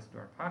you might listen to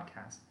our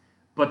podcast.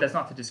 But that's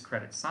not to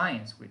discredit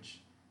science,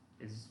 which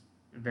is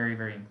a very,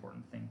 very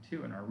important thing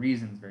too. And our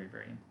reason is very,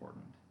 very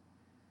important,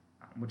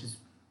 which is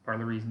part of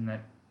the reason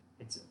that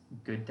it's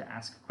good to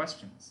ask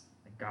questions.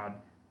 Like God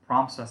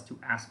prompts us to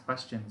ask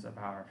questions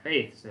about our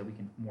faith so that we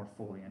can more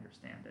fully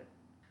understand it.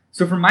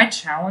 So for my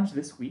challenge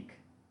this week,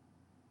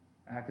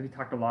 because we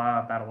talked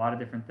about a lot of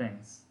different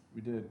things.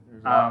 We did.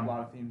 There's a lot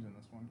of themes in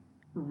this one.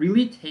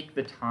 Really take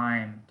the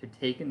time to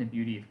take in the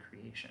beauty of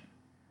creation.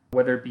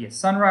 Whether it be a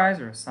sunrise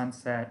or a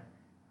sunset,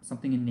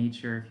 something in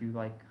nature, if you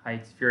like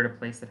hikes, if you're at a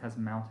place that has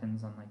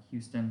mountains, unlike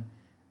Houston.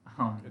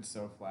 It's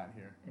so flat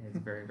here. It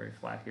is very, very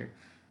flat here.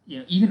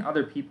 Even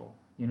other people,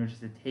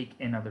 just to take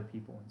in other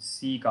people and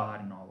see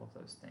God in all of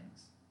those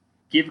things.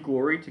 Give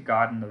glory to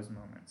God in those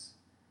moments,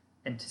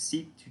 and to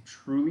seek to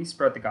truly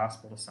spread the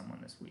gospel to someone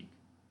this week.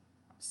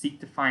 Seek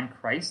to find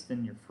Christ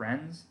in your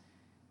friends,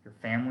 your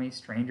family,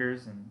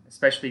 strangers, and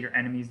especially your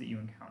enemies that you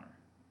encounter.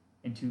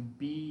 And to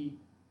be,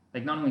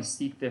 not only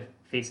seek the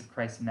face of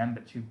Christ in them,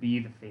 but to be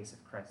the face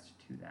of Christ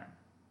to them.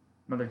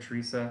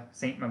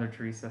 Saint Mother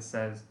Teresa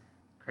says,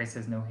 Christ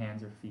has no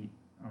hands or feet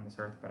on this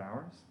earth but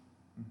ours.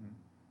 Mm-hmm.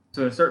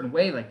 So in a certain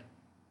way,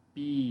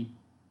 be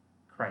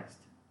Christ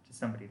to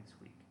somebody this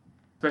week.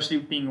 Especially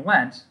being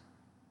Lent,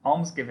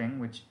 almsgiving,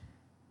 which,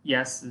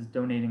 yes, is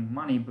donating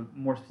money, but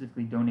more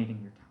specifically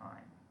donating your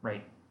time,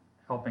 right?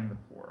 Helping the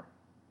poor,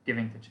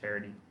 giving to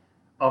charity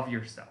of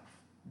yourself.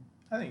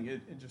 I think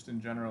it just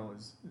in general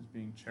is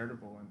being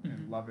charitable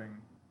and loving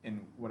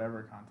in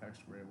whatever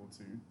context we're able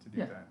to do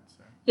Yeah. that.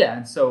 So. Yeah,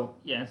 and so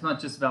it's not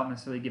just about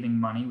necessarily giving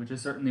money, which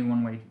is certainly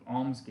one way to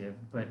alms give,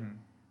 but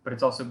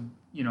it's also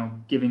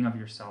giving of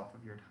yourself,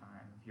 of your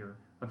time,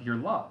 of your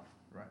love,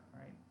 right,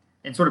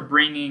 and sort of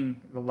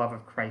bringing the love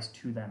of Christ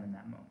to them in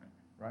that moment,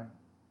 right.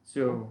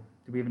 So,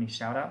 do we have any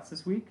shout outs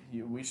this week?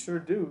 We sure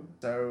do.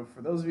 So,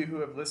 for those of you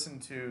who have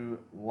listened to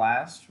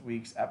last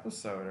week's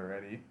episode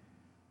already,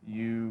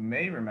 you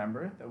may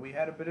remember that we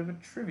had a bit of a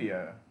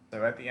trivia.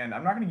 So, at the end,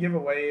 I'm not going to give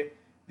away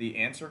the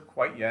answer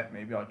quite yet.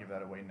 Maybe I'll give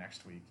that away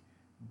next week.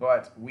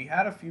 But we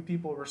had a few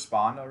people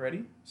respond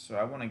already, so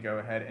I want to go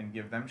ahead and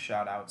give them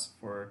shout outs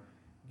for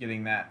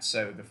getting that.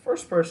 So, the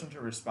first person to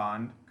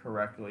respond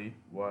correctly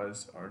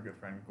was our good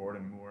friend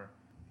Gordon Moore.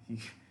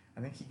 I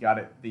think he got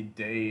it the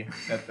day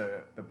that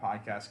the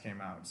podcast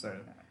came out. So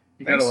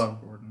you gotta love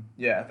Gordon.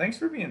 Yeah, thanks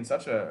for being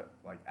such a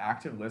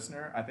active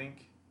listener. I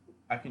think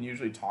I can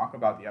usually talk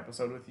about the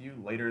episode with you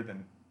later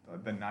than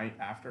the night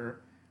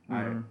after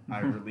I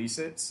release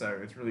it. So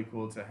it's really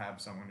cool to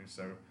have someone who's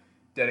so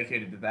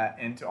dedicated to that,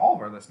 and to all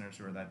of our listeners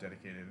who are that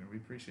dedicated, and we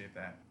appreciate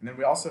that. And then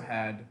we also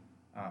had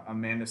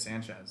Amanda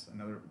Sanchez,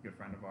 another good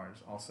friend of ours,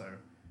 also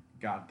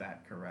got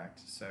that correct.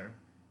 So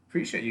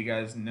appreciate you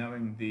guys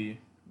knowing the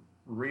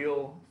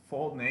real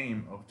full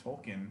name of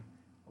Tolkien.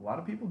 A lot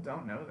of people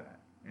don't know that,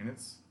 and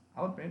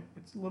I'll admit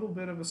it's a little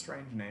bit of a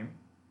strange name.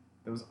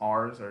 Those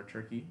R's are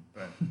tricky,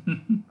 but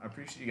I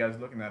appreciate you guys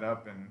looking that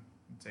up and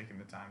taking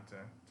the time to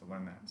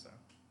learn that. So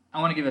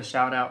I want to give a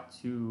shout out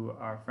to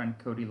our friend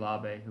Cody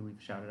Labe, who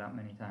we've shouted out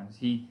many times.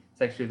 He's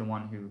actually the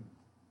one who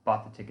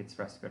bought the tickets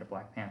for us to go to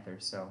Black Panther,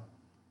 so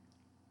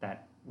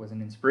that was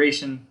an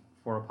inspiration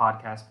for a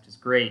podcast, which is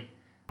great.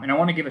 And I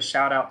want to give a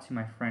shout out to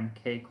my friend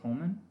Kay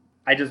Coleman.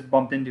 I just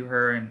bumped into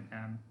her, and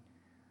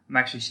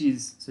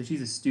she's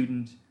a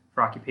student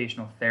for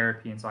occupational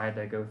therapy, and so I had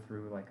to go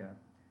through a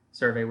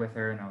survey with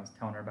her, and I was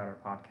telling her about our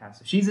podcast.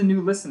 So she's a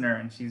new listener,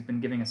 and she's been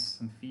giving us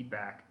some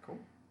feedback. Cool.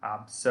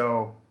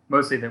 So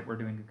mostly that we're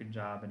doing a good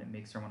job, and it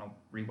makes her want to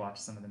rewatch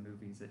some of the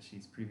movies that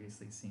she's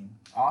previously seen.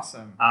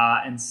 Awesome.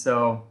 And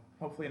so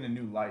hopefully in a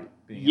new light,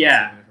 being able to see it in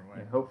a different way.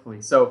 Yeah,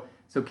 hopefully. So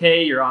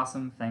Kay, you're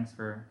awesome. Thanks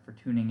for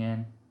tuning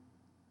in.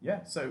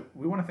 Yeah, so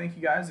we want to thank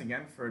you guys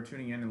again for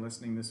tuning in and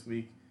listening this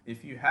week.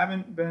 If you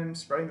haven't been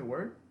spreading the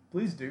word,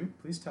 please do.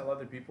 Please tell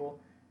other people.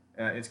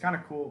 It's kind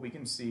of cool. We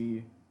can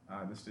see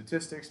the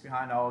statistics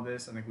behind all of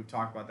this. I think we've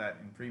talked about that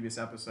in previous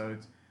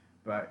episodes.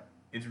 But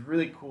it's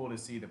really cool to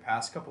see the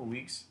past couple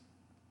weeks.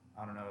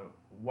 I don't know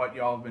what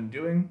y'all have been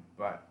doing,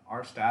 but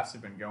our stats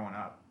have been going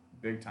up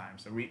big time.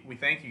 So we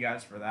thank you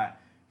guys for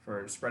that,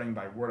 for spreading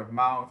by word of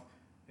mouth.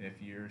 If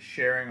you're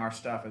sharing our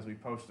stuff as we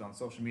post it on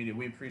social media,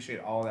 we appreciate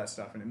all of that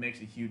stuff, and it makes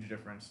a huge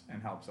difference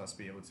and helps us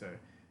be able to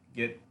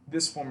get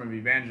this form of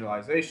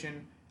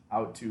evangelization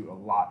out to a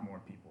lot more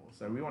people.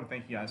 So we want to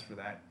thank you guys for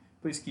that.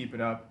 Please keep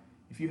it up.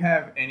 If you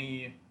have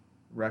any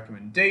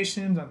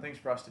recommendations on things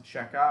for us to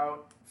check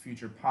out,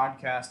 future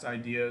podcast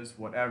ideas,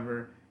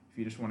 whatever, if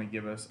you just want to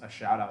give us a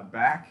shout out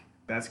back,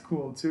 that's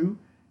cool too.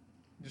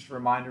 Just a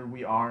reminder,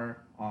 we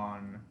are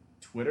on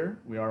Twitter,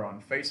 we are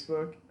on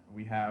Facebook.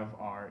 We have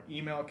our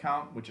email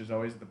account, which is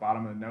always at the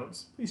bottom of the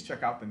notes. Please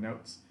check out the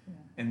notes. Yeah.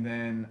 And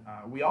then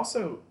we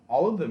also,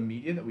 all of the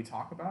media that we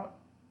talk about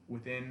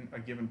within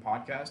a given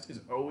podcast is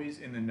always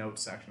in the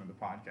notes section of the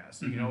podcast.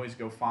 So you can always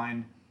go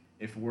find,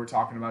 if we're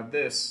talking about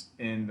this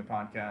in the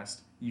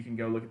podcast, you can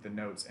go look at the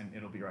notes and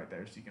it'll be right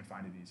there so you can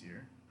find it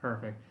easier.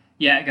 Perfect.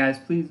 Yeah, guys,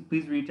 please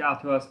reach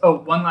out to us. Oh,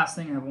 one last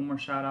thing. I have one more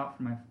shout out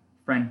for my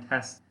friend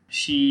Tess.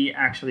 She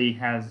actually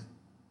has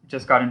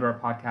just got into our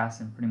podcast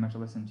and pretty much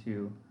listened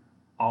to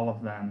all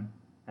of them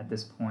at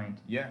this point.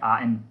 Yeah.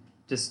 And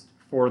just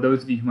for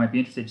those of you who might be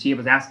interested, she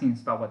was asking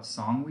us about what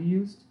song we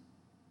used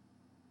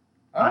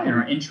in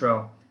our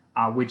intro,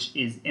 which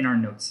is in our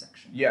notes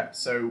section. Yeah,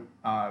 so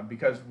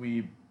because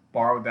we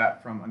borrowed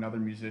that from another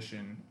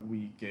musician,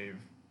 we gave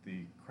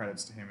the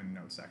credits to him in the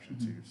notes section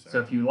too.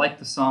 So if you like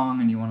the song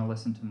and you want to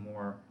listen to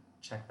more,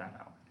 check that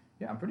out.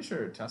 Yeah, I'm pretty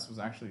sure Tess was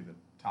actually the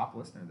top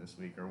listener this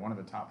week, or one of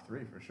the top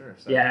 3 for sure.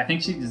 So. Yeah, I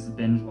think she just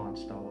binge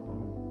watched all of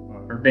them.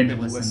 Or binge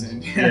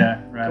listened.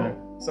 Yeah, rather.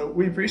 Cool. So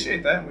we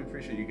appreciate that, and we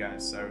appreciate you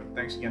guys. So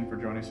thanks again for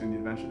joining us in the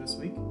adventure this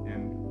week,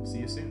 and we'll see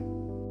you soon.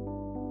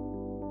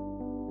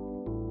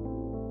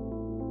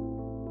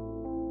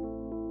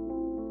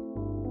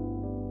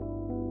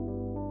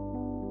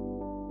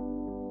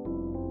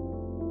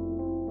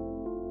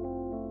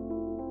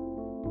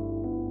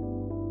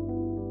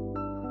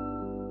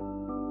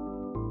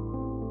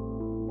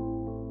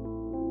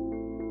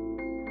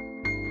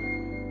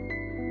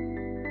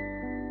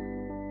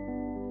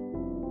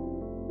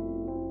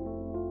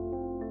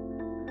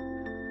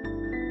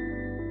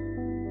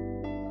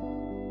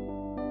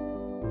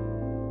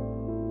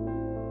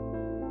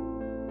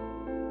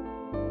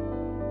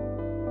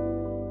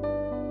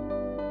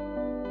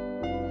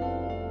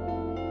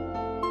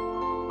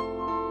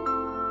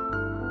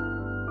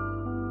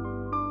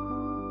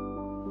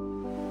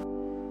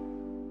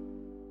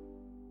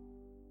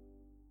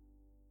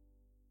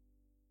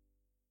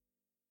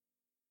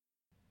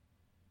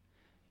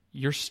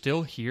 You're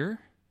still here?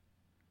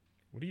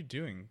 What are you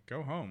doing?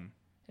 Go home.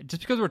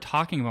 Just because we're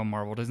talking about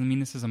Marvel doesn't mean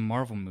this is a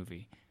Marvel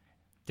movie.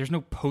 There's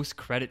no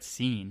post-credit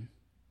scene.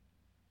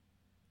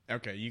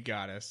 Okay, you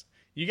got us.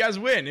 You guys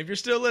win. If you're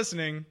still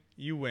listening,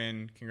 you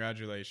win.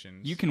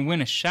 Congratulations. You can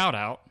win a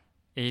shout-out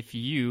if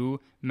you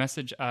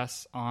message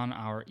us on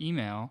our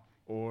email.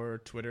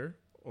 Or Twitter.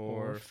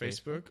 Or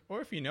Facebook.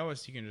 Or if you know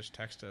us, you can just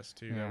text us,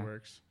 too. Yeah. That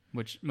works.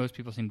 Which most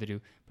people seem to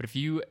do. But if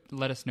you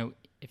let us know,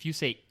 if you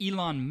say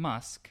Elon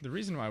Musk... The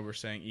reason why we're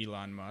saying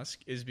Elon Musk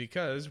is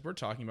because we're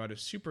talking about a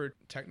super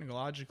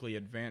technologically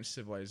advanced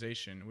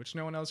civilization, which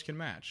no one else can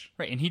match.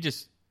 Right, and he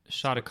just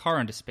shot a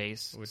car into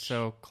space,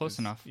 so close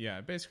enough.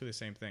 Yeah, basically the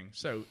same thing.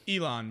 So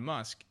Elon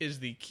Musk is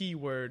the key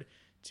word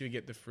to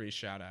get the free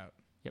shout-out.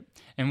 Yep.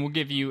 And we'll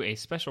give you a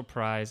special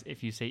prize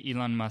if you say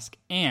Elon Musk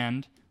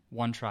and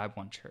One Tribe,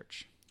 One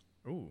Church.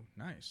 Ooh,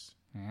 nice.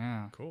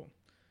 Yeah. Cool.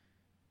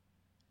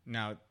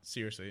 Now,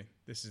 seriously,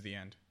 this is the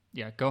end.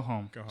 Yeah, go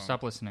home. Go home.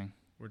 Stop listening.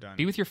 We're done.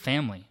 Be with your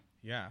family.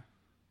 Yeah.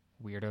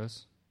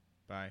 Weirdos.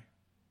 Bye.